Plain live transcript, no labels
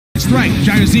ranked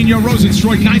Jairzinho,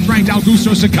 Rozenstruik, 9th ranked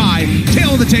Augusto, Sakai.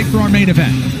 Tail of the tape for our main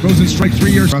event. Rozenstruik,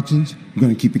 3 years. Instructions. We're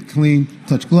going to keep it clean.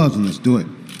 Touch gloves and let's do it.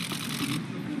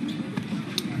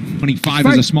 25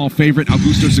 is a small favorite.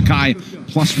 Augusto Sakai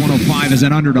plus 105 as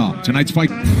an underdog. Tonight's fight.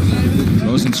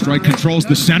 Rozenstruik controls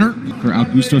the center for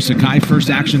Augusto Sakai. First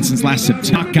action since last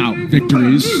September. Knockout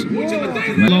victories.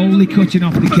 Slowly cutting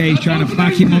off the cage, trying to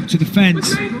back him up to the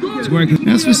fence.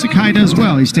 That's what Sakai does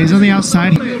well. He stays on the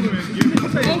outside.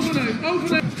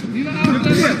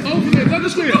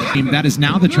 That is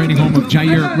now the training home of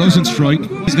Jair Rozenstruik.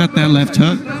 He's got that left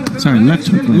hook. Sorry, left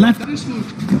hook. Left.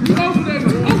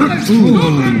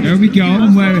 Ooh, there we go.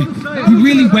 Where he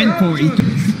really went for it.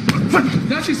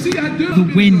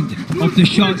 The wind of the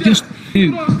shot just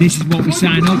this is what we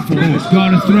sign up for.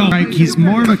 Got to throw. Right, he's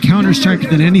more of a counter striker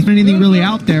than anything really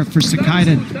out there for Sakai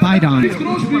to bite on.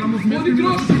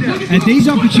 And these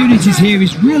opportunities here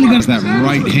is really going to... That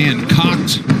right hand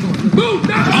cocked.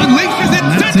 Unleashes it,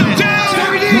 sends him down!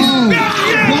 There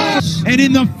it is! And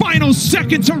in the final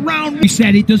seconds around... We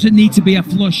said it doesn't need to be a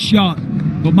flush shot,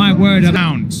 but my word...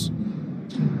 Pounds.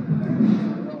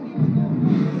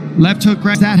 Left hook,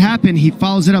 right. That happened. He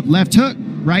follows it up. Left hook,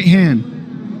 right hand.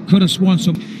 Could have sworn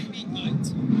some...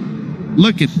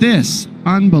 Look at this.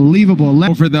 Unbelievable.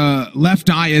 Over the left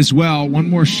eye as well. One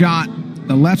more shot.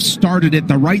 The left started it.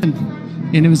 The right...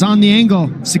 And it was on the angle.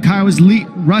 Sakai was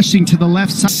rushing to the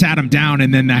left side. Sat him down,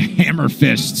 and then the hammer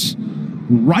fists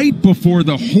right before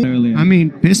the whole... I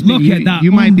mean, Bisping,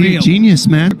 you might be a genius,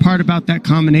 man. The part about that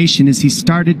combination is he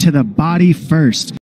started to the body first.